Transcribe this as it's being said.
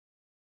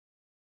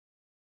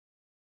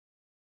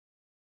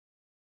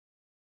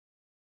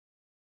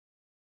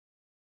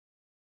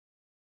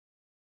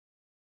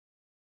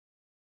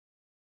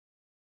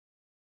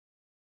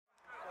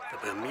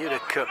Bermuda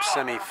Cup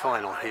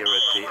semi-final here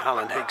at the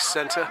Alan Higgs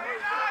Centre,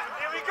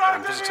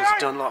 and visitors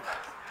Dunlop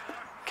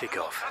kick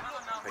off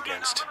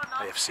against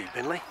AFC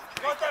Binley.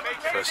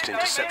 First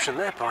interception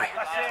there by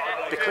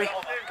Bickley.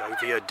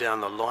 Govia down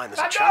the line.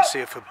 There's a chance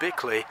here for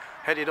Bickley,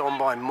 headed on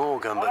by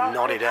Morgan but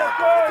nodded out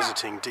by the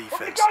visiting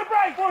defence.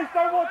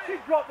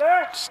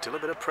 Still a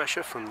bit of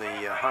pressure from the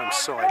home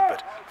side,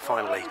 but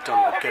finally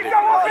Dunlop get it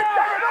away.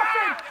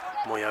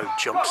 Moyo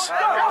jumps,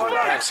 ball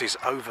bounces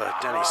over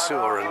Danny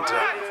Sewer,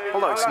 and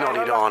although it's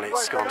nodded on,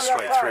 it's gone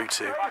straight through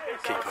to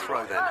keeper.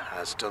 Throw then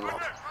as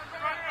Dunlop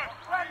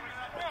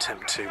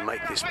attempt to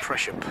make this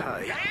pressure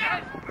pay.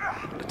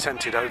 An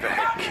attempted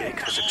overhead kick.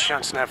 There's a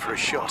chance now for a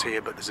shot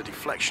here, but there's a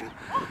deflection,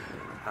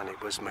 and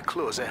it was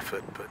McClure's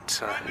effort,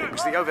 but it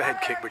was the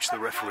overhead kick which the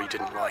referee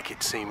didn't like.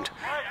 It seemed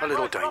a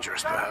little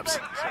dangerous perhaps.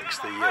 Takes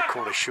the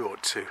corner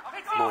short to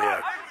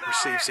Moyo,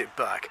 receives it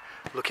back,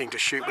 looking to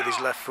shoot with his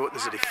left foot.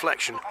 There's a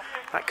deflection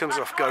that comes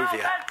off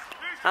Govia,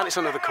 and it's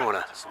another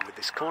corner. So with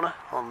this corner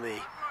on the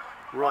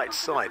right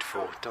side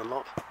for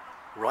Dunlop,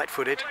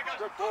 right-footed.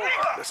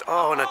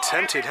 Oh, an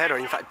attempted header.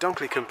 In fact,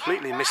 Dunkley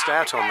completely missed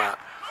out on that.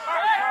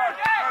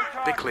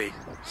 Bickley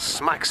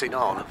smacks it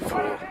on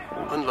for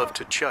Unlove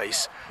to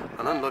chase,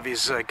 and Unlove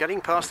is getting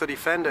past the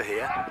defender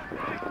here.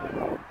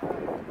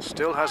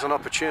 Still has an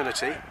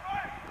opportunity,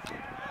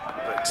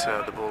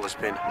 but the ball has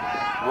been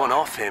won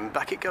off him.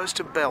 Back it goes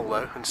to Bell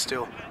though, and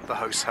still the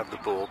hosts have the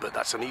ball, but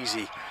that's an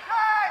easy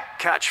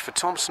catch for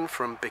Thompson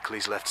from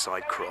Bickley's left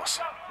side cross.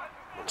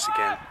 Once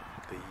again,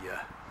 the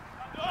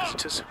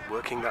visitors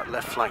working that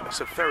left flank.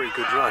 That's a very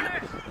good run.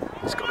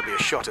 There's got to be a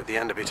shot at the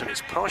end of it, and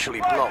it's partially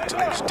blocked,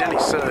 and it's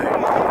Dennis who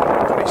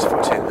put his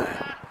foot in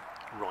there.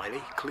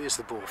 Riley clears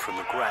the ball from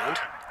the ground.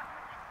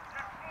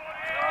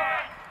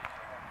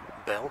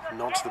 Bell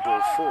nods the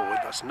ball forward.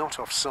 That's not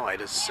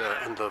offside as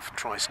Unlove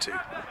tries to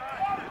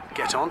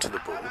get onto the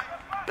ball.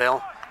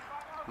 Bell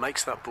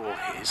makes that ball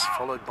his,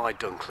 followed by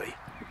Dunkley.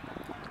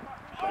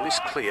 Ball is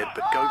cleared,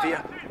 but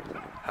Govia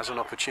has an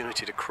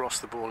opportunity to cross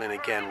the ball in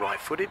again,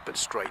 right-footed, but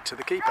straight to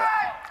the keeper.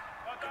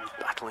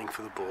 Battling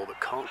for the ball, but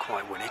can't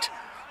quite win it.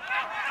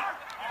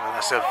 And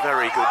that's a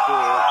very good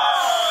ball.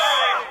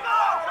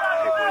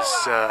 It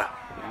was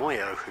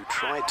Moyo who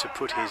tried to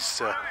put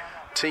his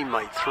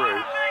teammate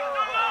through,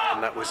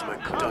 and that was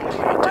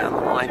McDunkley down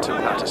the line to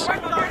Patterson.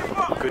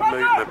 Good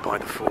movement by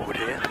the forward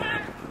here.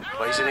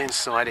 Plays it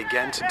inside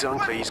again to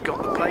Dunkley. He's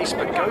got the pace,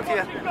 but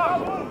Govia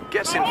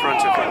gets in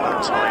front of him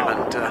that time,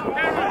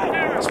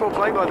 and it's well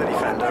played by the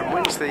defender and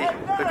wins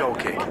the goal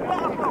kick.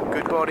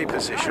 Good body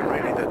position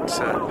really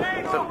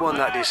that won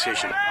that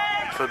decision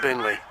for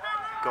Binley.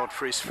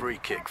 Godfrey's free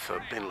kick for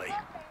Binley.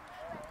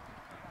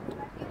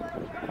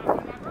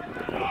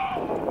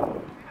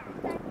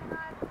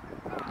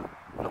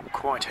 Not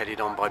quite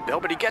headed on by Bell,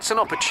 but he gets an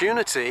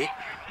opportunity.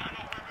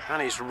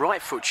 And his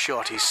right foot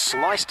shot is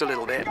sliced a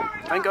little bit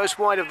and goes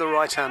wide of the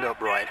right hand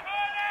upright.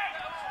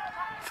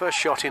 First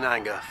shot in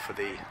anger for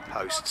the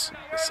hosts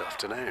this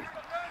afternoon.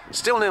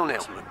 Still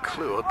 0-0.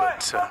 McClure,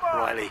 but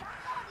Riley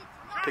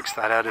picks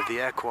that out of the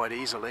air quite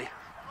easily.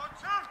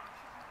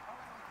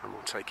 And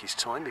will take his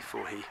time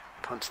before he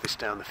punts this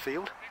down the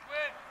field.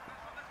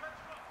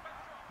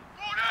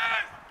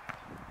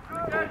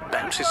 Ball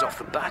bounces off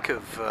the back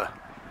of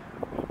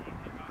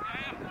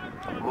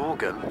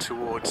Morgan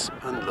towards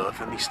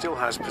Unlove, and he still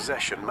has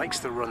possession, makes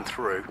the run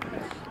through,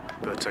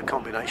 but a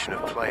combination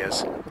of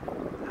players,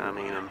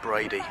 Hameen and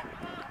Brady,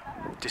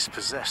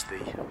 dispossessed the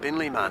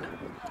Binley man,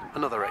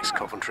 another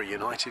ex-Coventry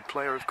United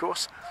player of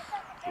course.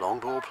 Long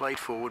ball played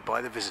forward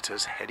by the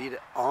visitors, headed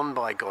on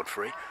by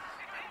Godfrey,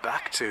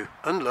 back to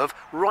Unlove,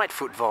 right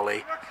foot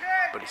volley,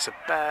 but it's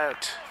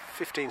about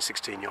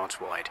 15-16 yards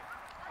wide.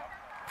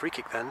 Free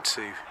kick then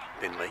to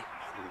Binley,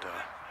 and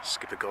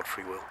skipper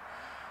Godfrey will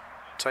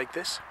take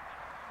this.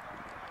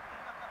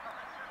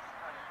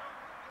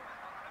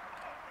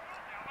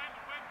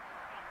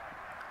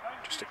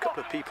 Just a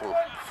couple of people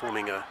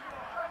forming a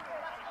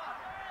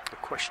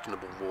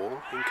questionable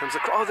wall. In comes the...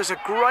 Oh, there's a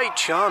great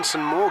chance,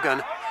 and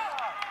Morgan,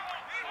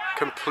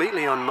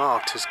 completely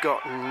unmarked, has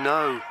got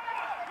no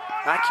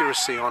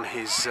accuracy on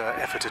his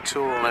effort at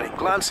all, and it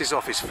glances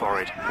off his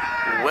forehead,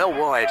 well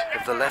wide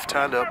of the left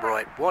hand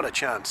upright. What a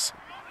chance.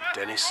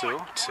 Dennis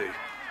Sewer to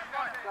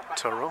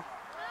Turrell.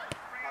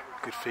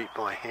 Good feet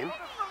by him.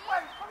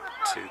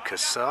 To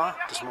Kassar.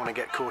 Doesn't want to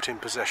get caught in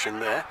possession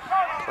there.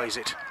 Plays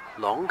it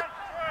long.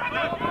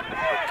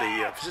 But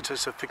the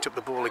visitors have picked up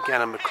the ball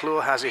again, and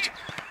McClure has it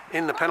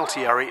in the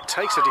penalty area. It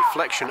takes a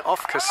deflection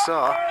off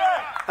Kassar,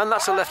 and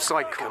that's a left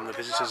side. Come the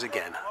visitors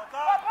again.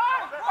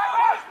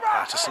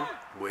 Patterson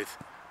with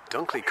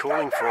Dunkley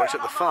calling for it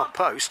at the far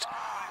post,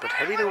 but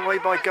headed away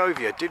by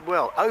Govia. Did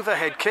well.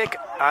 Overhead kick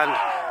and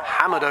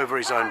hammered over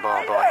his own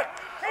bar by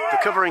the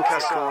covering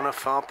corner,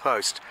 far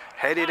post.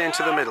 Headed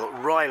into the middle.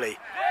 Riley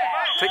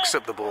picks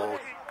up the ball,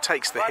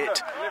 takes the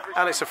hit,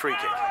 and it's a free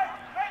kick.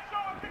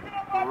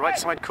 Right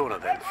side corner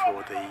then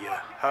for the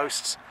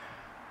hosts.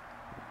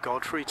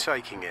 Godfrey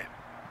taking it.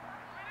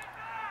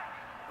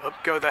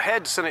 Up go the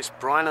heads, and it's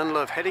Brian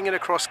Unlove heading it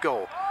across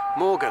goal.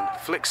 Morgan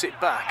flicks it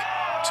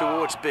back.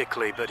 towards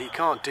Bickley, but he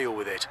can't deal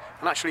with it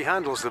and actually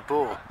handles the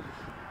ball.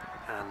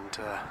 And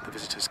the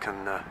visitors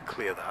can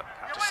clear that.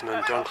 Patterson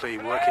and Dunkley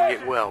working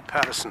it well.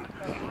 Patterson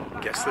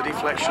gets the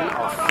deflection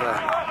off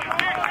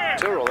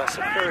Turrell. That's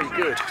a very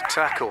good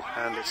tackle,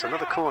 and it's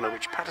another corner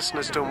which Patterson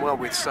has done well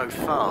with so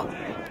far.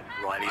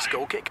 Riley's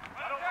goal kick.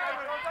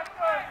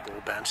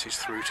 Ball bounces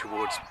through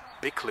towards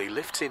Bickley,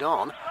 lifts it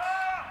on.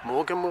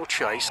 Morgan will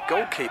chase.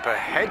 Goalkeeper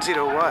heads it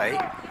away.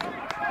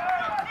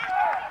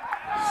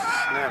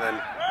 Now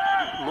then,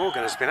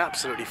 Morgan has been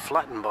absolutely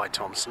flattened by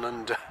Thompson,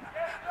 and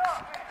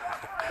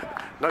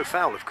no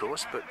foul, of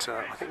course, but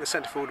I think the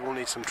centre forward will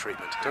need some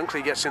treatment.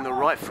 Dunkley gets in the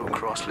right foot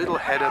cross. Little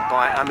header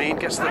by Amin.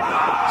 Gets the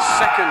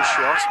second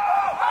shot.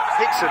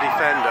 Hits a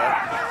defender.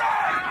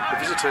 The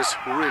visitors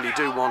really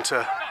do want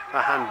a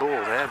handball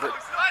there, but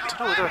I don't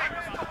know whether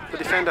the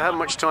defender had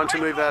much time to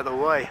move out of the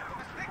way.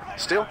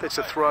 Still, it's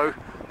a throw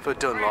for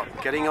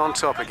Dunlop. Getting on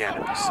top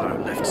again. So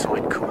left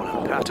side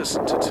corner.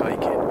 Patterson to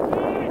take it.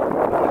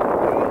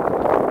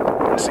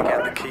 Once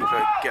again, the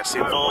keeper gets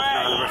involved.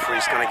 Now the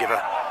referee's going to give a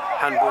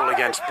handball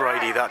against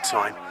Brady that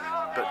time,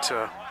 but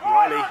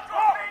Riley,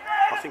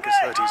 I think, has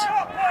hurt his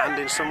hand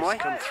in some way.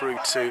 Come through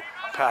to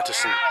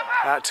Patterson,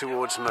 out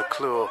towards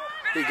McClure.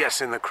 He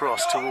gets in the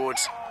cross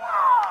towards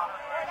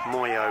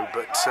Moyo,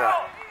 but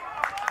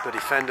the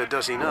defender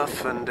does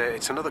enough, and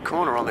it's another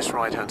corner on this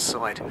right-hand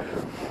side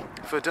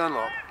for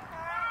Dunlop.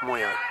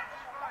 Moyo,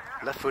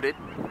 left-footed.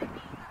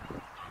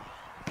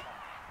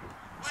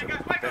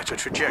 Better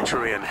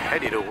trajectory and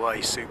headed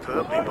away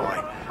superbly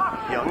by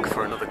Young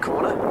for another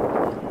corner.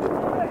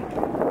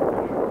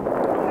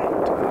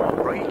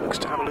 Ray looks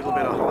to have a little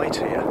bit of height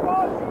here.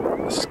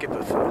 The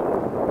skipper for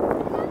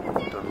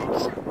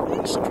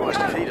Dunlop's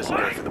surprised if he doesn't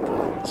go for the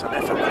ball. It's an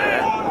effort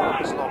there.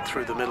 It's lobbed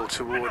through the middle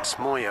towards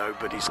Moyo,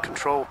 but his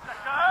control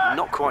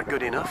not quite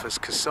good enough as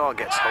Kassar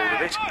gets hold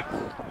of it.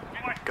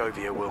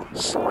 Govia will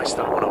slice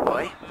that one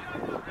away.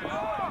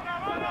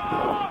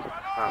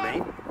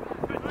 Amin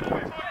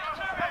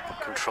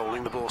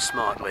controlling the ball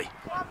smartly,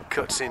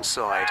 cuts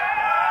inside,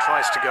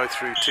 tries to go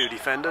through two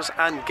defenders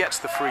and gets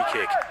the free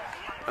kick.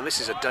 And this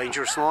is a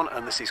dangerous one,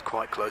 and this is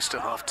quite close to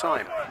half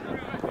time.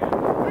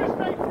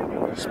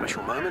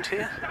 Special moment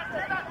here.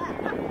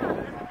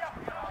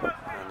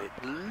 And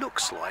it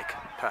looks like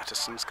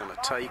Patterson's going to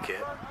take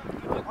it.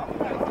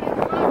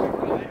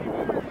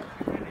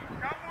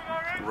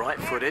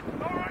 Right-footed.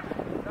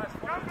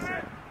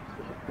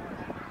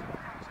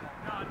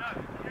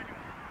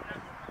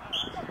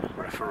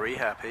 Referee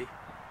happy.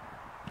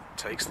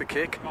 Takes the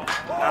kick, and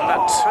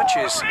that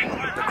touches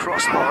the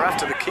crossbar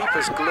after the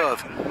keeper's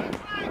glove.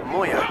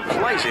 Moyo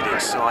plays it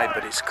inside,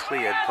 but it's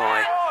cleared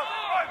by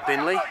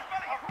Binley.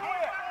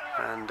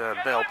 And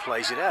Bell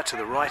plays it out to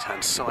the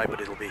right-hand side, but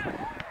it'll be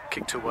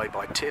kicked away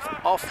by Tiff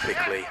off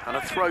Bickley, and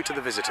a throw to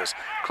the visitors.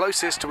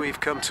 Closest we've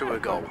come to a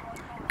goal.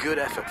 Good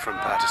effort from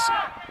Patterson.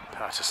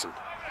 Patterson.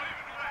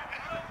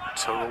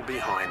 Turrell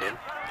behind him.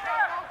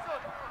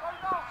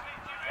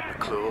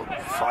 McClure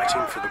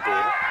fighting for the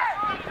ball.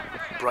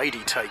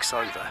 Brady takes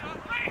over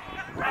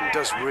and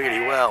does really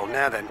well.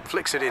 Now then,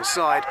 flicks it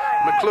inside.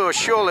 McClure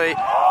surely.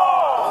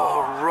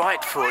 Oh,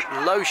 right foot,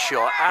 low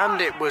shot,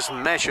 and it was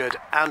measured,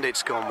 and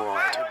it's gone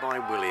wide by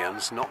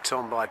Williams, knocked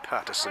on by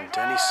Patterson.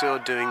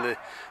 Denisur doing the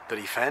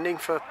defending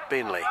for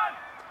Binley.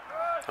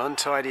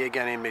 Untidy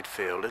again in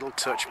midfield. Little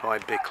touch by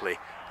Bickley.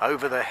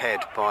 Over the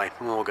head by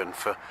Morgan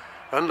for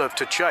Dunlop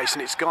to chase,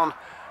 and it's gone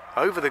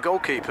over the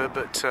goalkeeper,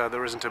 but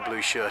there isn't a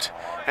blue shirt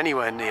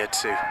anywhere near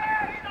to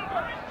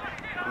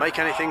make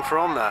anything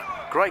from that.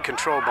 Great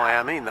control by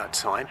Amin that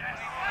time.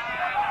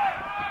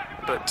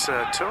 But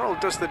Turrell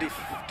does the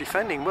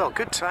defending well.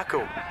 Good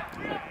tackle.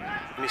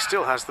 And he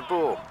still has the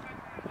ball.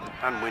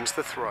 And wins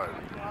the throw.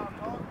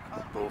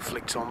 Ball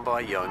flicked on by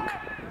Young.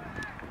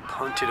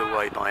 Punted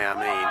away by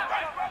Amin.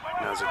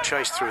 Now there's a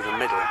chase through the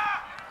middle.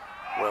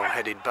 Well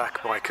headed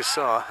back by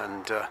Kassar,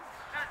 and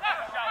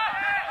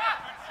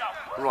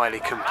Riley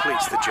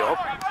completes the job.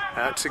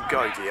 Out to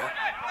Govia.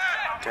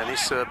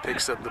 Denisur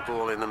picks up the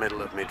ball in the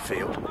middle of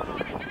midfield.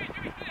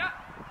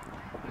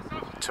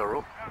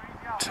 Turrell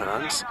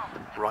turns,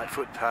 right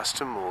foot pass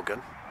to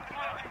Morgan.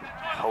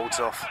 Holds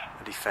off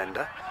a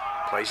defender.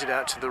 Plays it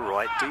out to the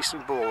right.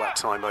 Decent ball that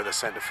time by the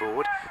centre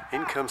forward.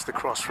 In comes the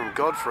cross from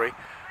Godfrey.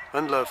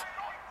 Dunlop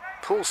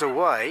pulls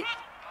away,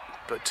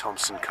 but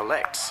Thompson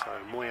collects. So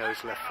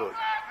Moyo's left foot.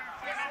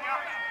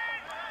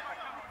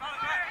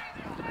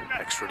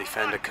 Extra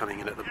defender coming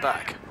in at the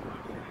back.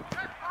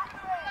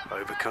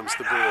 Over comes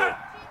the ball.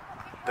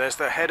 There's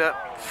the header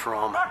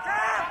from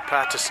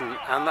Patterson,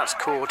 and that's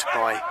caught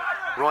by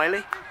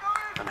Riley.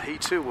 And he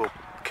too will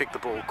kick the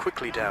ball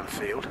quickly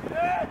downfield,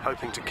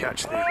 hoping to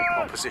catch the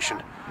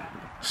opposition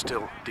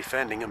still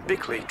defending. And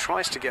Bickley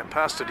tries to get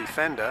past a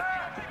defender.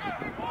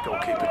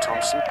 Goalkeeper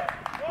Thompson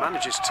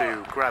manages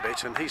to grab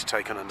it, and he's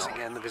taken a knock.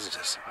 Again, the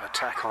visitors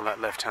attack on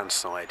that left-hand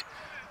side.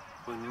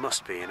 We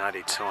must be in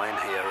added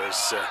time here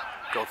as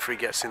Godfrey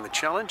gets in the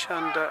challenge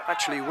and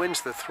actually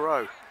wins the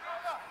throw.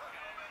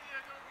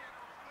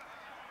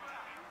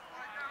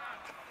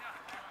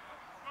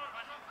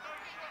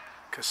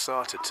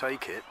 Cassar to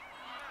take it.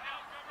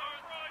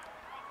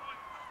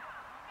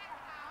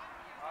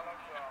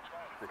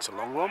 It's a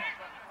long one.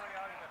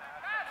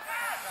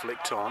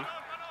 Flicked on.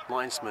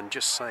 Linesman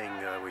just saying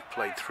we've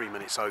played 3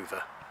 minutes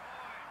over,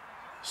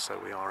 so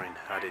we are in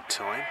added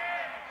time.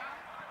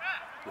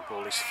 The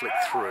ball is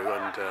flicked through,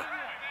 and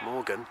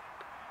Morgan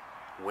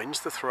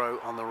wins the throw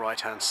on the right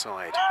hand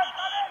side.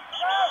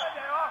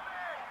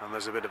 And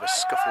there's a bit of a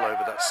scuffle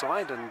over that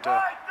side, and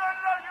I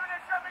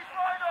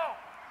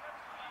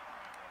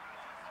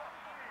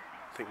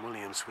think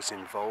Williams was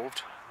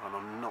involved, and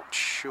I'm not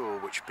sure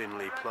which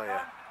Binley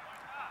player.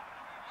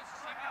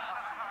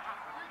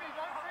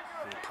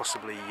 And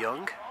possibly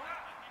Young.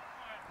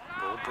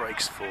 Ball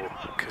breaks for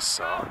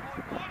Cassar.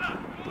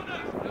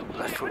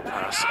 Left foot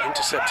pass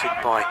intercepted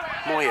by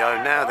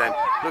Moyo. Now then,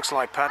 looks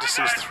like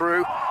Patterson's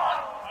through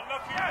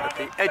at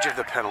the edge of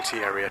the penalty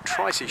area.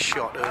 Tries his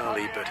shot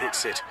early, but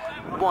hits it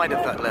wide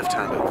of that left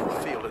hand over the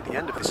field at the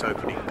end of this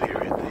opening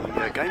period.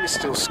 The game is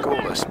still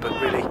scoreless, but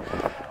really,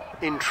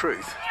 in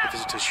truth, the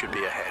visitors should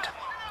be ahead.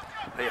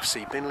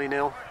 AFC Binley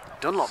 0,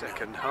 Dunlop.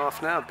 Second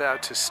half now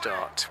about to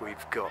start.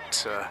 We've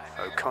got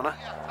O'Connor,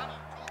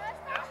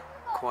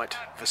 quite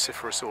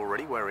vociferous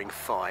already, wearing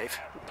 5,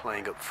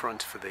 playing up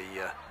front for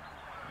the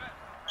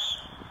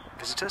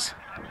visitors.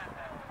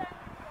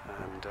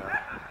 And a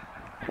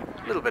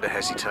little bit of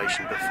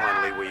hesitation, but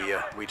finally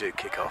we do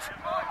kick off.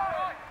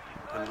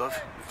 And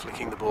Love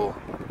flicking the ball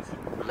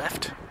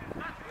left,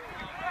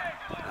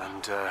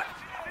 and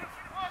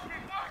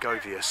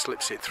Govia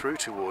slips it through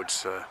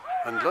towards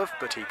Love,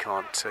 but he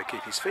can't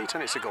keep his feet,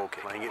 and it's a goal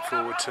kick. Playing it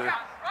forward to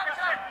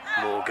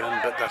Morgan,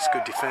 but that's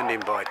good defending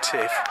by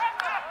Tiff.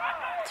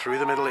 Through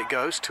the middle it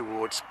goes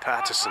towards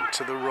Patterson,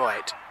 to the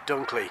right,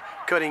 Dunkley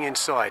cutting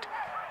inside,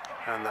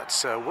 and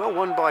that's well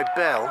won by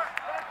Bell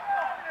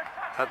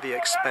at the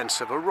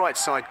expense of a right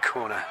side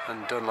corner,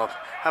 and Dunlop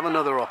have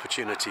another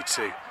opportunity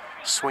to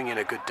swing in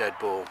a good dead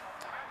ball.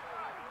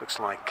 Looks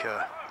like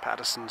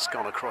Patterson's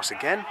gone across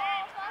again.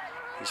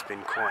 He's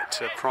been quite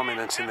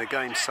prominent in the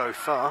game so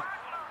far.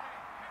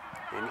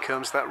 In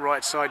comes that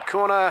right side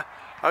corner,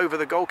 over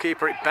the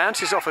goalkeeper, it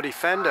bounces off a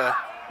defender,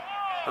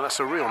 and that's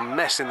a real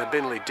mess in the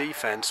Binley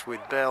defence with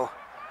Bell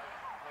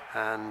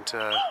and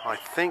I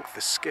think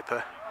the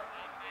skipper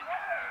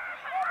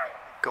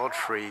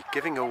Godfrey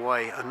giving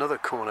away another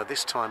corner,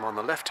 this time on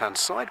the left hand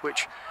side,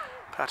 which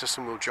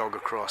Patterson will jog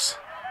across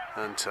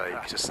and take.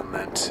 Patterson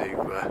then to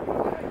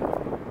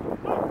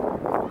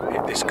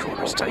hit this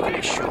corner. It's taken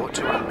it short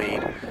to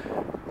Amin.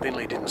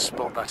 Binley didn't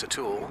spot that at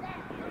all.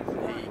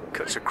 He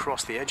cuts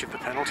across the edge of the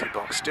penalty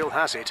box, still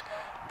has it,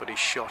 but his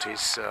shot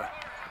is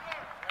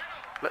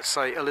let's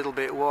say a little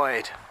bit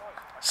wide.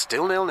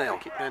 Still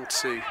 0-0. Then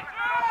to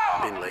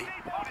Binley.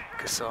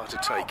 Cassar to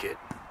take it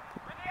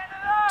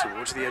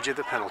towards the edge of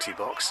the penalty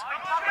box,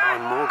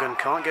 and Morgan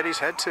can't get his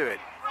head to it.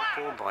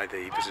 Ball by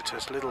the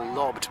visitors. Little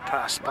lobbed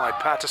pass by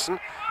Patterson.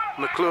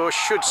 McClure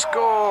should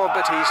score,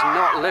 but he's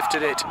not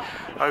lifted it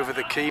over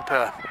the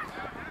keeper.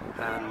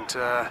 And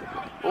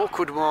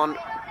awkward one,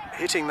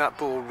 hitting that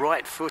ball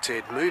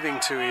right-footed, moving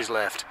to his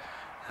left,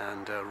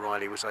 and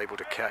Riley was able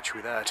to catch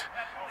without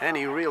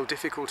any real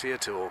difficulty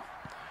at all.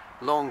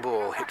 Long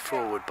ball hit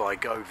forward by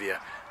Govia,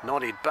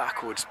 nodded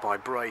backwards by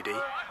Brady.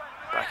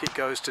 Back it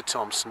goes to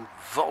Thompson,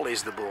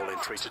 volleys the ball in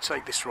three to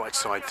take this right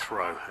side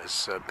throw as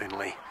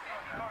Binley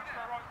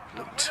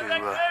look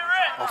to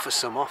offer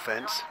some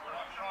offence.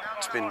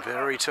 It's been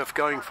very tough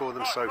going for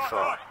them so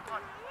far.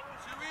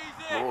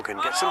 Morgan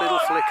gets a little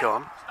flick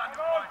on,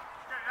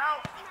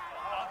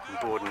 and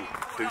Borden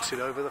boots it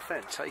over the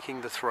fence, taking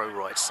the throw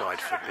right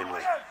side for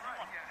Binley.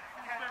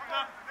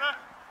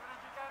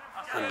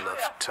 And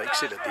Love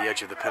takes it at the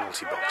edge of the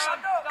penalty box,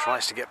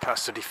 tries to get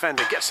past the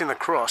defender, gets in the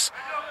cross,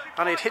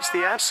 and it hits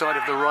the outside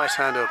of the right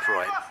hand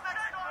upright.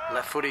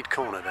 Left-footed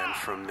corner then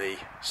from the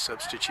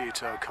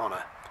substitute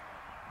O'Connor.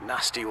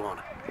 Nasty one.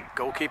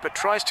 Goalkeeper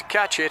tries to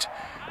catch it,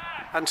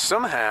 and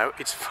somehow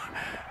it's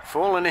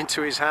fallen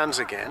into his hands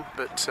again,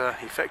 but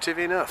effective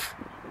enough.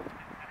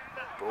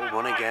 Ball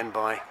won again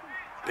by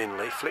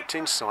Binley, flicked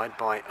inside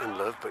by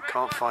Unlove, but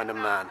can't find a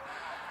man.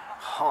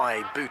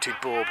 High booted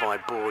ball by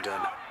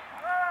Borden.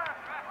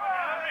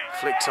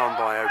 Flicked on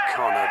by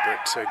O'Connor,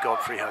 but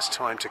Godfrey has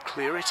time to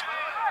clear it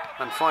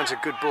and finds a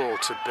good ball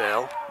to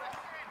Bell.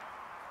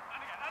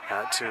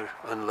 Out to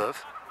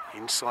Unlove.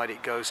 Inside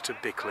it goes to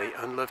Bickley.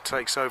 Unlove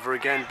takes over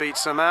again,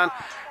 beats a man.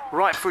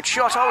 Right foot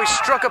shot. Oh, he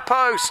struck a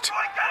post.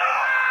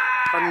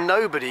 And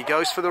nobody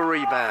goes for the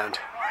rebound.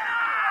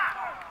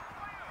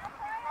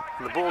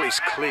 And the ball is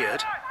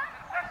cleared.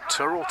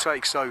 Turrell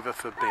takes over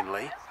for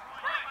Binley.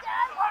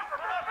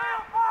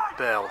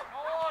 Bell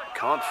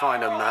can't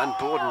find a man.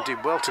 Borden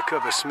did well to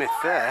cover Smith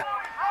there.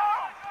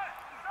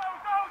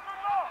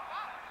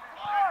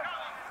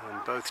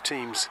 And both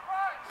teams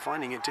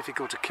finding it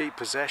difficult to keep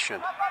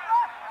possession,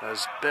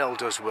 as Bell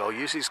does well,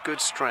 uses good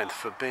strength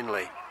for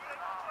Binley.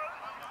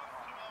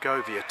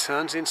 Govia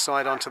turns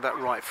inside onto that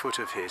right foot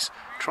of his,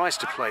 tries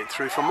to play it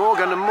through for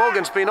Morgan, and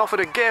Morgan's been offered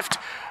a gift,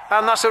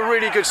 and that's a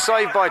really good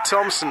save by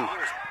Thompson.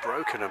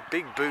 Broken a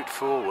big boot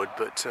forward,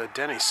 but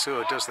Dennis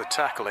Sewer does the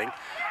tackling.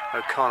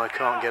 O'Connor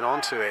can't get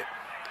onto it.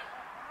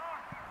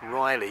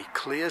 Riley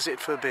clears it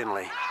for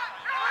Binley,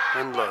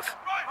 and Love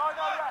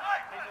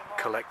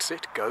collects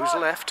it, goes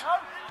left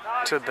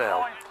to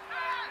Bell.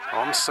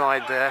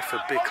 Onside there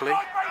for Bickley.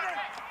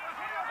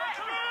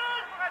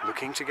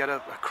 Looking to get a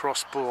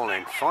cross ball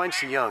in.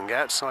 Finds Young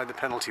outside the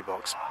penalty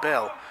box.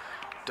 Bell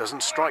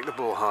doesn't strike the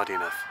ball hard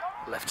enough.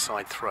 Left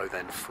side throw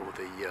then for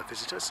the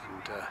visitors.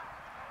 And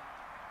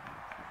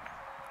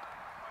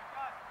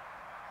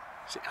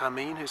is it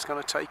Amin who's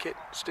going to take it?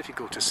 It's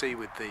difficult to see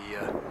with the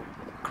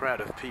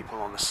crowd of people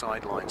on the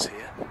sidelines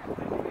here.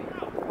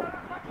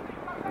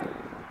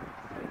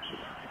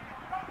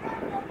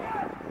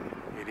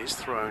 It is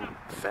thrown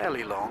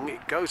fairly long.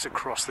 It goes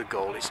across the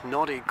goal. It's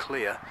nodded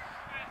clear.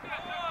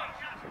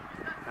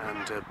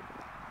 And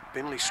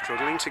Binley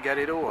struggling to get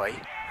it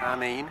away.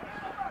 Amin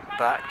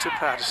back to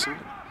Patterson.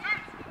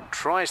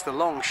 Tries the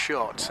long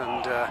shot,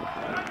 and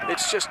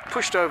it's just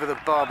pushed over the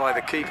bar by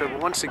the keeper. But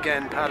once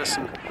again,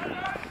 Patterson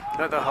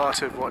at the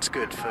heart of what's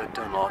good for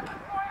Dunlop.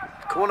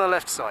 Corner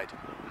left side.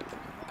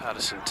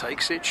 Patterson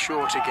takes it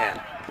short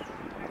again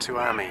to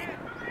Amin.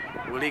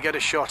 Will he get a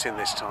shot in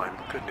this time?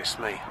 Goodness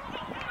me.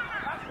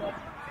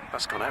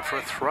 That's gone out for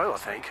a throw, I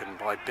think, and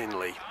by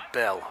Binley.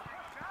 Bell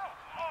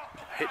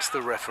hits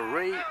the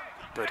referee,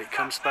 but it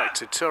comes back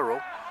to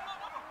Turrell.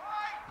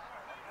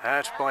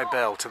 Out by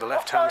Bell to the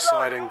left-hand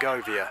side, and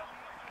Govia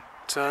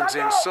turns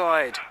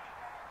inside.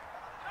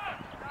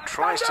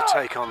 Tries to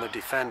take on the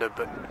defender,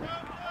 but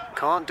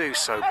can't do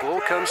so. Ball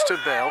comes to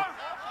Bell,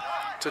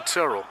 to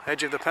Turrell,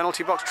 edge of the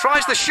penalty box.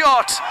 Tries the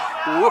shot!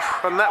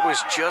 Woof, and that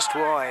was just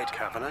wide.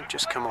 Kavanagh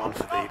just come on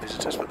for the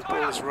visitors, but the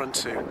ball is run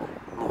to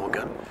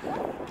Morgan.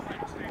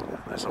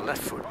 There's a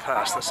left foot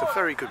pass. That's a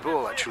very good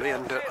ball actually,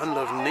 and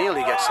Unlove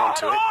nearly gets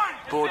onto it.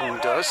 Borden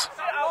does.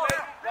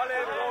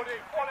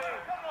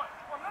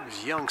 It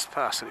was Young's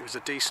pass, and it was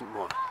a decent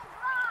one.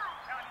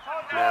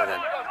 Now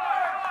then,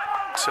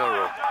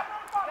 Turrell.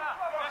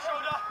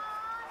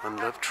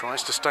 Unlove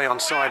tries to stay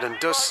onside and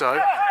does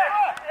so.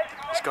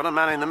 He's got a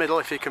man in the middle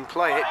if he can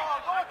play it.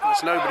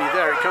 There's nobody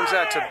there. It comes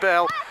out to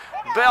Bell.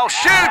 Bell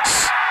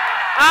shoots!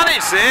 And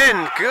it's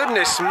in!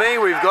 Goodness me,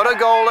 we've got a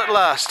goal at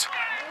last.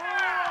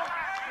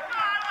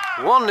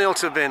 1-0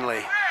 to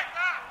Binley.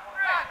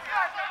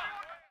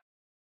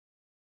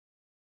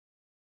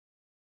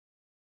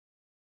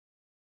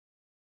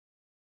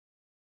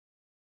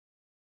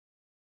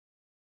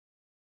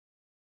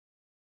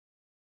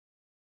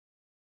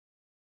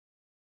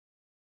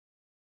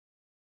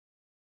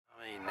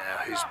 Now,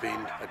 who's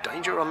been a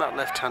danger on that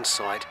left-hand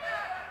side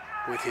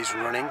with his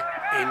running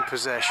in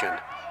possession.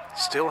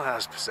 Still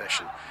has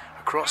possession.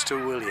 Across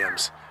to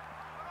Williams.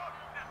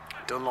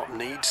 Dunlop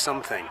needs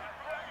something.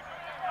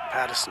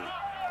 Patterson.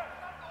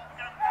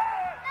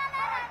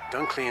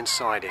 Dunkley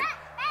inside him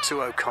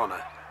to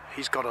O'Connor.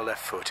 He's got a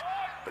left foot,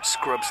 but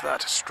scrubs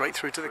that straight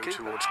through to the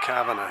keeper. Towards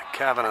Kavanagh.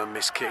 Kavanagh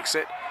miskicks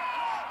it.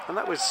 And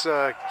that was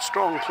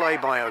strong play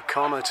by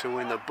O'Connor to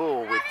win the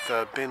ball, with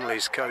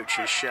Binley's coach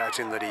is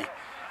shouting that he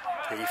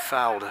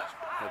fouled a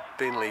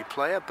Binley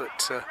player,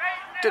 but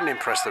didn't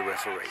impress the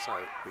referee. So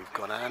we've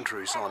got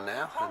Andrews on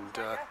now, and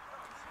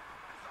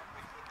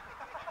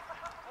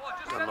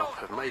Dunlop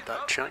have made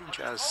that change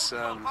as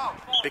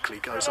Bickley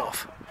goes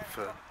off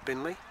for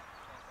Binley.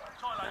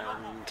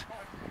 And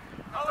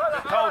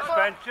hold,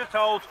 Spence, just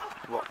hold.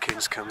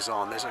 Watkins comes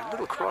on. There's a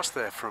little cross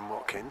there from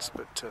Watkins,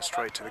 but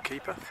straight to the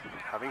keeper.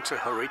 Having to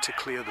hurry to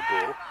clear the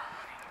ball.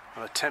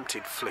 An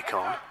attempted flick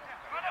on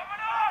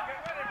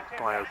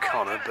by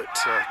O'Connor, but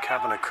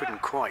Kavanagh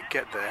couldn't quite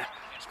get there.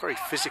 It's very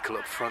physical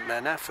up front there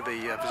now for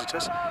the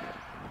visitors.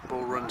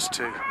 Ball runs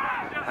to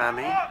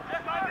Amin.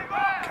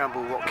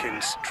 Campbell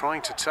Watkins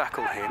trying to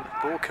tackle him.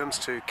 Ball comes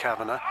to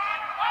Kavanagh,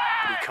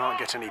 but he can't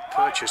get any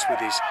purchase with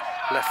his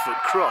left foot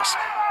cross.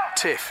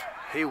 Tiff,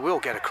 he will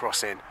get a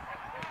cross in.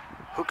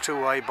 Hooked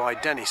away by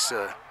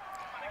Dennisser.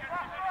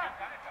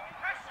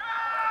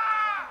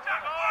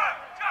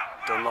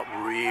 Dunlop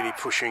really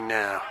pushing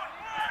now.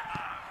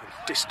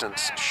 A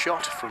distance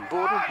shot from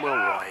Borden, well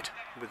wide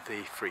with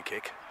the free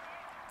kick.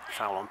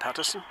 Foul on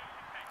Patterson.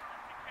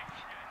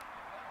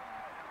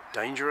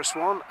 Dangerous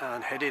one,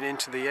 and headed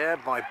into the air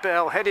by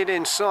Bell, headed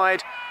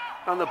inside,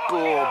 and the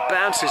ball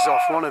bounces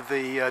off one of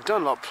the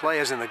Dunlop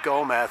players in the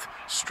goal mouth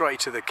straight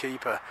to the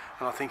keeper,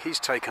 and I think he's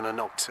taken a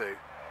knock too.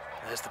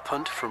 There's the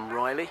punt from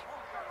Riley.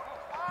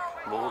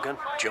 Morgan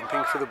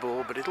jumping for the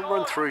ball, but it'll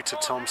run through to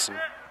Thompson.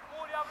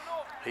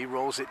 He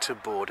rolls it to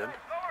Borden.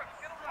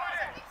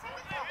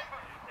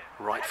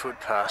 Right foot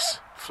pass,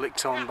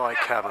 flicked on by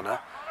Kavanagh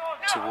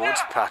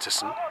towards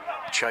Patterson,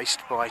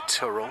 chased by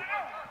Turrell.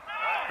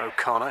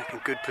 O'Connor in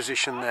good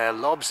position there,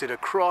 lobs it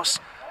across,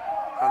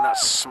 and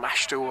that's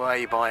smashed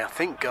away by, I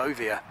think,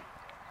 Govia.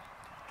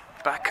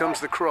 Back comes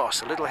the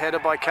cross, a little header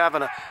by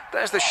Kavanagh.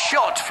 There's the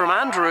shot from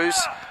Andrews.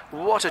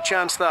 What a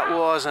chance that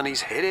was, and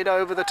he's hit it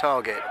over the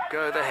target.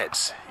 Go the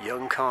heads.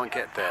 Young can't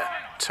get there.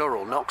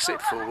 Turrell knocks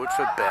it forward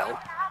for Bell.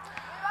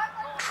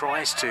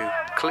 Tries to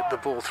clip the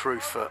ball through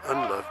for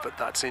Dunlop, but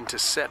that's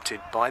intercepted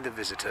by the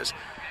visitors.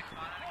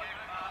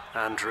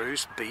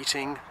 Andrews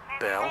beating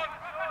Bell.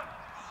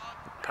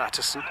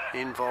 Patterson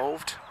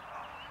involved.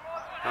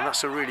 And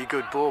that's a really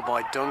good ball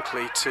by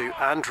Dunkley to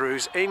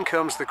Andrews. In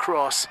comes the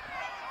cross,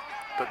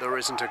 but there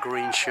isn't a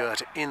green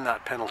shirt in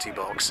that penalty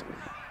box.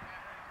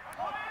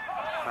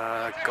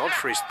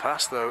 Godfrey's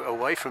pass, though,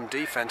 away from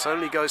defence,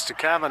 only goes to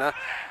Kavanagh.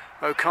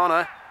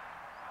 O'Connor,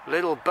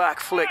 little back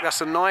flick,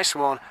 that's a nice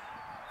one.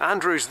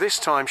 Andrews this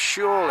time,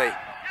 surely,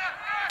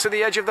 to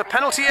the edge of the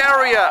penalty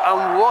area,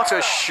 and what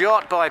a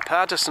shot by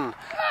Patterson,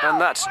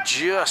 and that's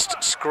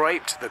just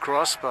scraped the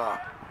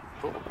crossbar.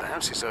 Ball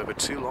bounces over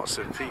two lots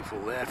of people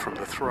there from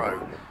the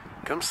throw.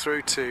 Comes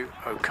through to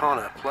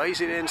O'Connor,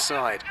 plays it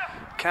inside.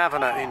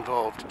 Kavanagh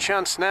involved.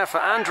 Chance now for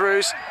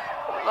Andrews,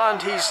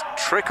 and he's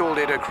trickled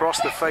it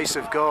across the face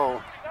of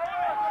goal.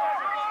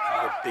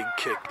 A big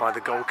kick by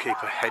the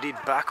goalkeeper, headed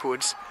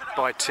backwards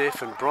by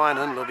Tiff, and Brian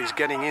Dunlop is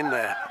getting in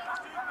there.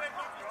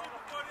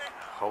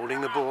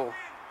 Holding the ball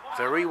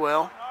very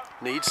well,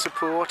 needs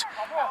support,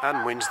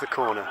 and wins the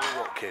corner.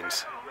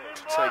 Watkins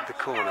to take the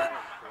corner.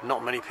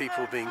 Not many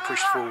people being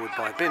pushed forward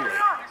by Binley,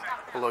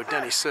 although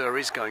Denny Sir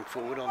is going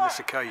forward on this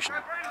occasion.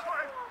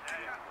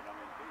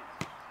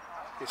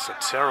 It's a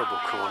terrible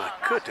corner,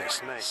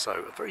 goodness me.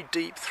 So a very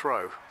deep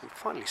throw. We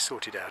finally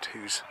sorted out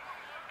whose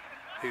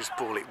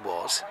ball it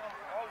was.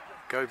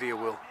 Govia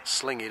will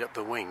sling it up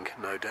the wing,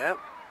 no doubt.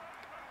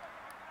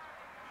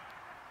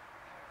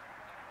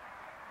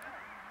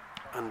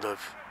 Dunlop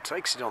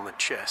takes it on the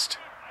chest.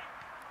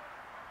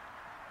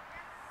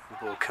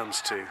 The ball comes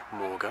to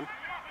Morgan.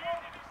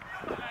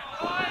 And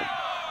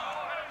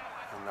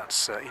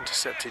that's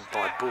intercepted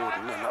by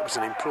Borden, and that was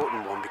an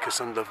important one because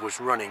Dunlop was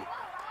running.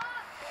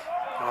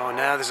 Oh,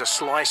 now there's a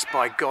slice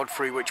by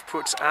Godfrey which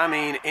puts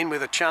Amin in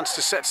with a chance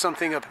to set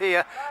something up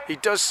here. He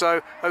does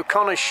so.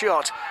 O'Connor's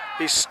shot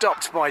is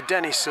stopped by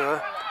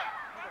Denisur.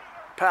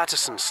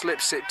 Patterson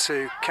slips it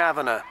to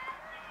Kavanagh.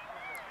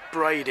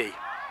 Brady.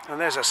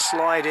 And there's a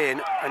slide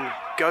in, and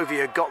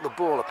Govia got the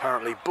ball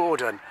apparently.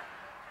 Borden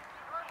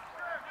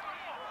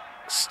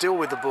still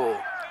with the ball.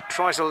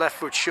 Tries a left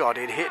foot shot.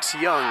 It hits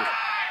Young.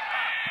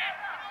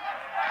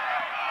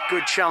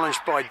 Good challenge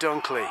by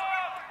Dunkley.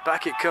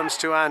 Back it comes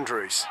to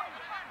Andrews.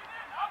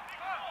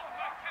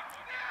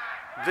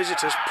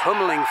 Visitors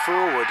pummeling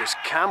forward as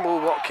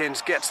Campbell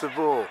Watkins gets the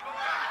ball.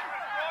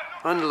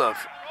 Dunlop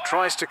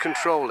tries to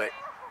control it.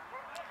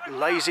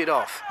 Lays it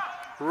off.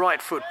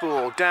 Right foot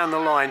ball down the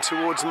line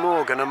towards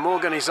Morgan, and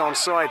Morgan is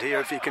onside here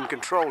if he can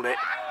control it.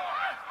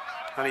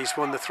 And he's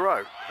won the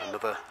throw.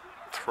 Another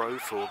throw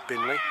for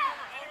Binley.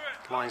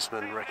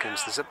 Linesman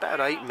reckons there's about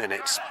 8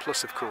 minutes,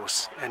 plus of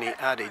course any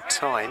added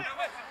time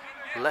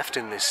left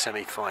in this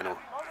semi-final.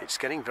 It's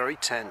getting very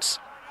tense.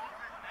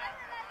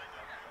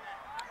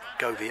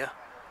 Govia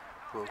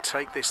will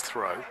take this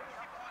throw.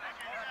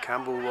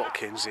 Campbell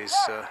Watkins is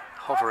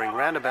hovering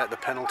round about the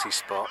penalty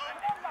spot.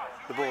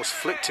 The ball's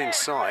flicked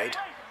inside,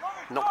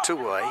 knocked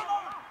away.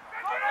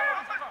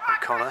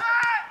 O'Connor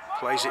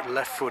plays it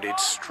left-footed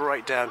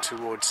straight down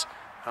towards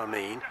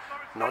Amin.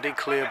 Nodded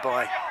clear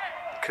by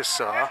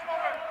Kassar.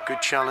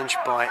 Good challenge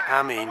by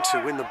Amin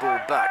to win the ball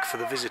back for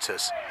the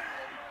visitors.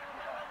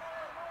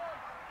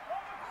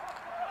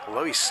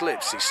 Although he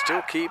slips, he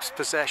still keeps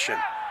possession.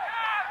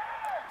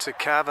 To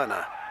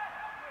Kavanagh.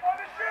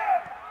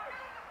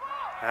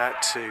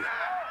 Out to...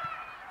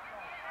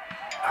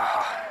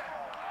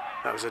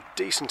 that was a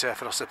decent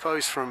effort, I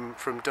suppose, from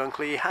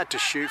Dunkley. He had to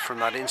shoot from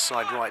that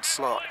inside right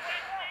slot,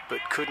 but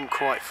couldn't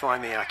quite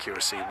find the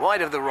accuracy.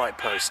 Wide of the right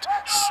post,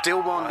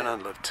 still one, and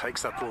Dunlop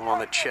takes that ball on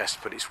the chest,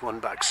 but it's won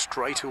back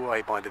straight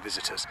away by the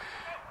visitors.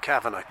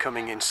 Kavanagh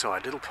coming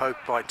inside, little poke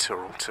by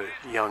Turrell to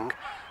Young,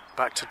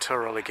 back to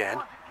Turrell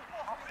again.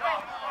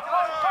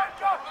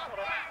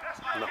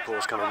 And that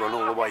ball's going to run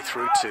all the way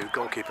through to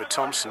goalkeeper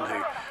Thompson,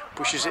 who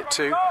pushes it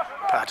to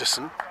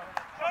Patterson.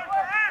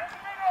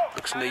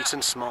 Looks neat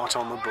and smart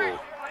on the ball.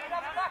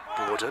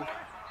 Borden,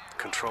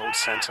 controlled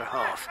centre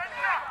half,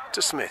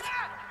 to Smith.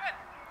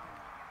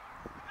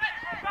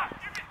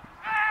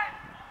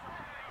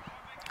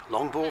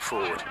 Long ball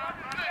forward.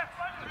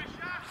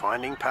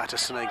 Finding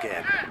Patterson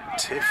again.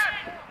 Tiff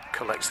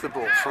collects the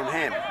ball from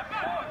him.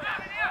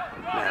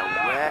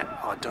 Now where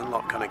are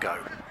Dunlop going to go?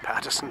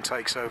 Patterson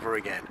takes over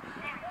again.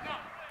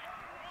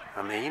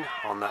 Amin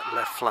on that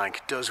left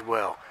flank does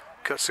well.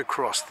 Cuts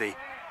across the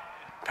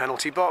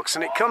penalty box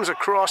and it comes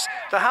across.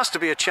 There has to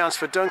be a chance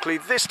for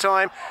Dunkley this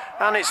time,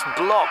 and it's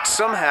blocked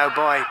somehow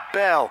by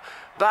Bell.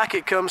 Back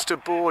it comes to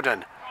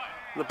Borden.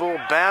 The ball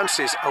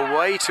bounces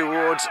away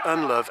towards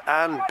Dunlop,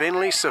 and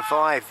Binley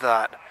survived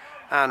that,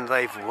 and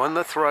they've won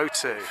the throw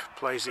too.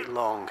 Plays it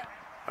long.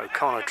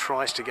 O'Connor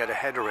tries to get a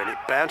header in. It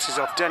bounces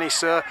off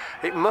Denisur.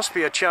 It must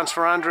be a chance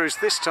for Andrews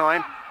this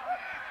time.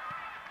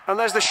 And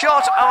there's the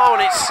shot. Oh,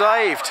 and it's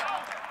saved.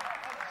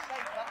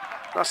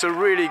 That's a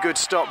really good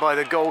stop by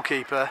the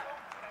goalkeeper.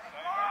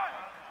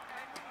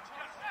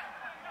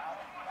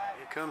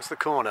 Here comes the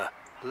corner,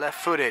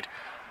 left-footed,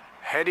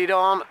 headed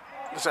on.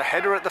 There's a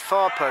header at the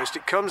far post.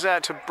 It comes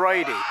out to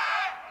Brady.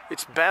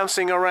 It's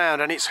bouncing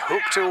around and it's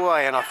hooked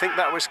away, and I think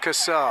that was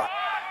Kassar.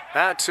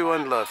 Out to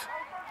Dunlop,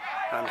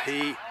 and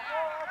he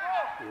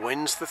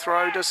wins the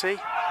throw, does he?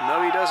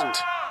 No, he doesn't.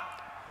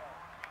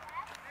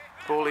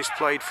 Ball is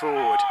played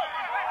forward.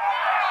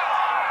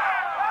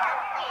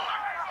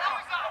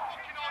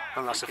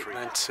 And that's a free.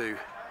 Then to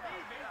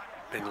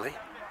Binley.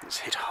 It's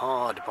hit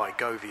hard by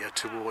Govia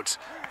towards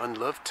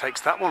Dunlop.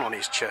 Takes that one on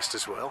his chest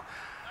as well.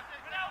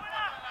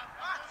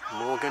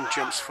 Morgan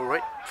jumps for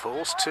it.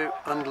 Falls to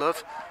Dunlop.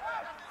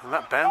 And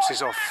that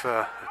bounces off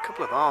a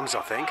couple of arms,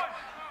 I think.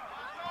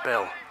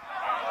 Bell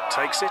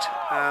takes it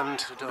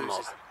and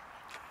Dunlop.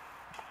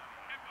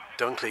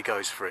 Dunkley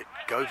goes for it.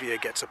 Govia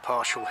gets a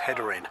partial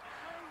header in.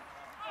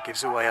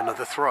 Gives away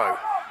another throw.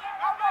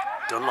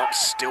 Dunlop's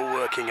still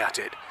working at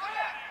it.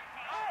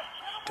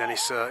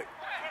 Dennis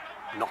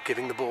not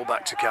giving the ball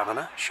back to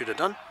Kavanagh. Should have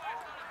done.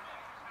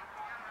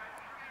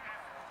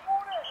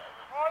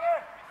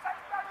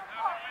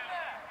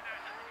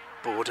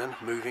 Borden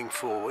moving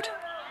forward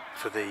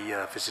for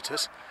the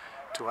visitors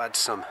to add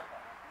some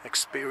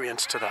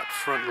experience to that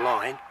front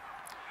line.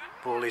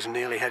 Ball is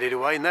nearly headed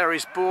away, and there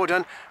is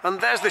Borden, and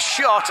there's the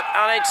shot,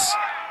 and it's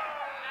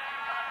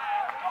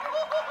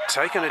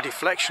taken a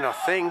deflection, I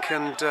think,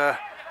 and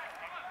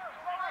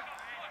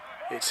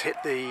it's hit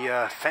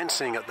the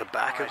fencing at the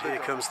back. And here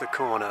comes the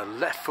corner,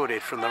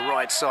 left-footed from the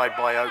right side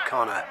by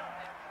O'Connor.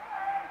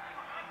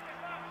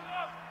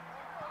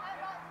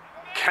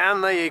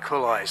 Can they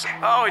equalise?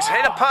 Oh, it's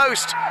hit a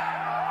post!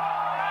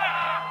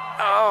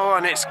 Oh,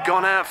 and it's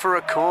gone out for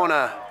a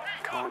corner.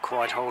 Can't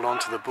quite hold on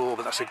to the ball,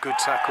 but that's a good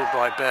tackle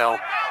by Bell.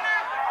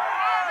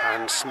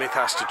 And Smith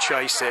has to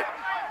chase it,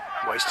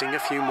 wasting a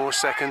few more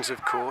seconds,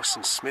 of course,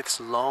 and Smith's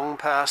long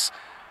pass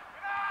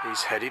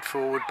is headed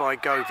forward by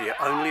Govia,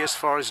 only as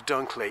far as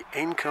Dunkley.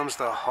 In comes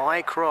the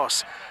high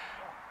cross.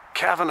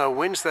 Kavanagh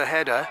wins the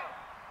header.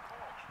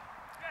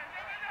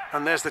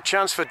 And there's the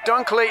chance for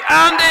Dunkley,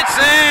 and it's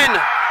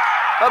in!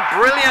 A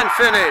brilliant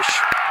finish.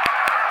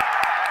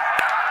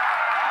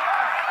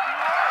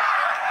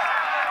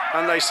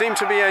 And they seem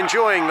to be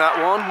enjoying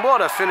that one.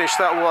 What a finish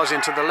that was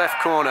into the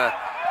left corner.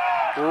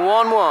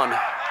 1-1.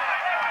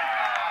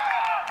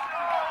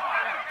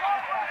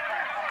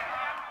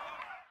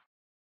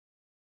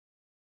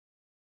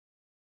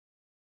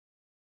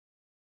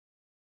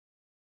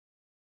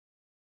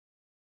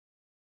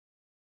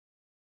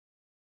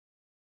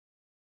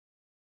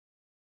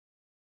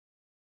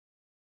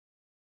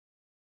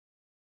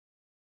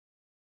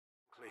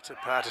 To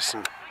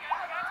Patterson.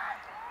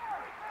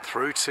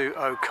 Through to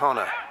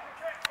O'Connor.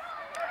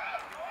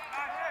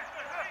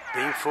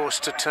 Being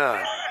forced to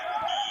turn.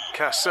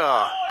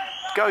 Kassar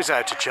goes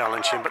out to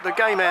challenge him, but the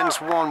game ends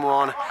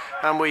 1-1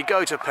 and we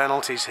go to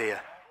penalties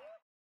here.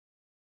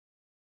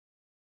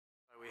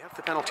 We have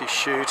the penalty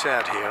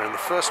shootout here, and the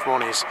first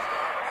one is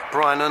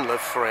Brian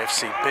Dunlop for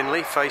AFC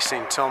Binley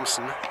facing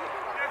Thompson.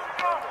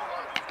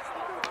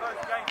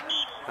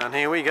 And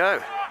here we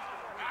go.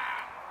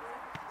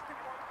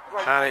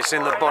 And it's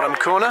in the bottom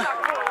corner.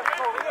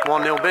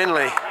 1-0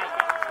 Binley.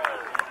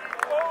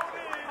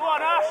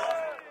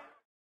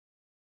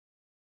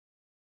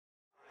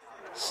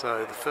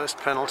 So the first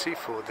penalty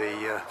for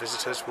the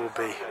visitors will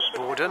be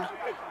Borden,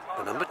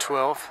 the number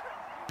 12.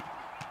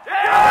 And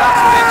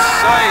that's been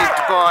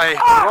saved by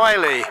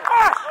Riley.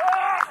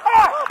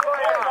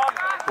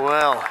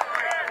 Well.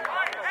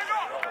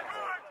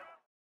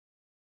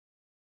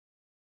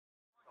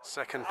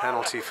 Second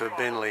penalty for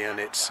Binley, and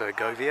it's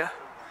Govia.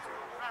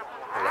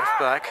 The left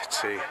back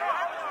to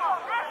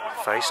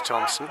face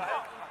Thompson.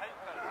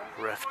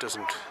 Ref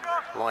doesn't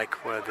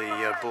like where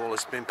the ball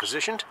has been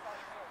positioned.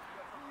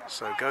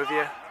 So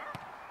Govia.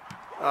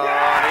 Oh,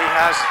 and he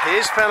has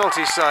his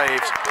penalty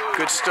saved.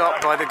 Good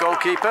stop by the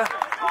goalkeeper.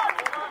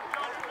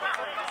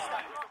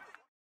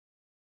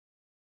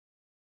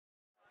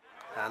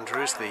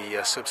 Andrews,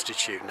 the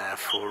substitute now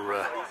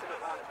for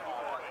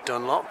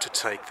Dunlop, to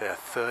take their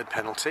third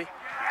penalty.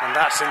 And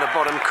that's in the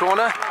bottom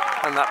corner.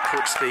 And that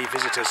puts the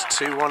visitors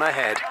 2-1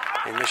 ahead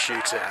in the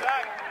shootout.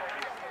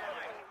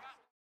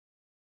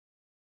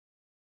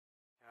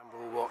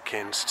 Campbell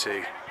Watkins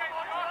to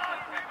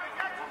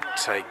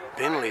take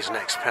Binley's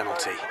next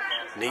penalty.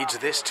 Needs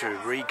this to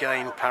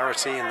regain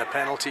parity in the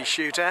penalty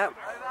shootout.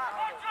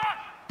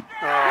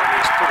 Oh, and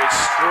he's put it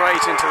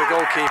straight into the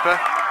goalkeeper,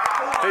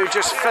 who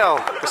just fell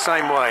the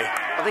same way.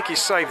 I think he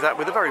saved that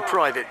with a very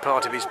private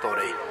part of his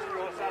body.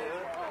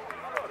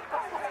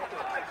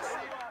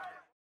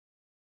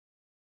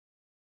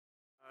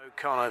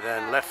 O'Connor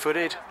then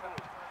left-footed,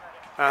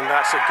 and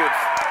that's a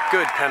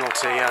good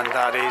penalty, and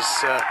that is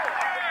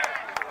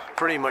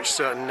pretty much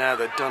certain now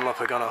that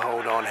Dunlop are going to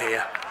hold on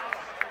here.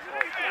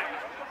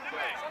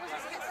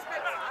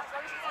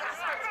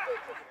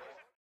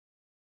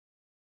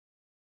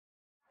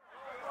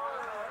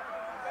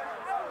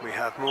 We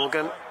have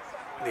Morgan,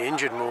 the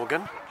injured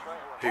Morgan,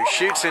 who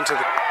shoots into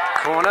the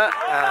corner,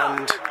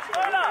 and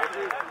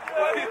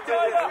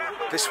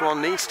this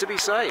one needs to be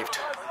saved.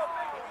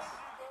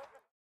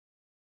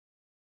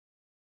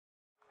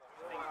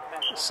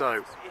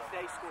 So,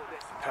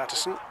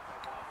 Patterson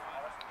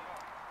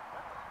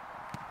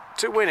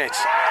to win it,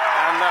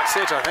 and that's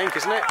it, I think,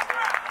 isn't it?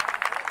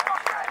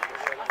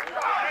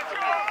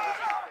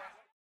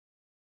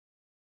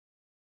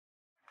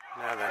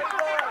 Now then,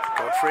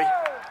 Godfrey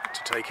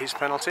to take his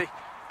penalty,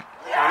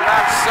 and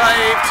that's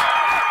saved,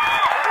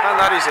 and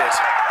that is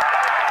it.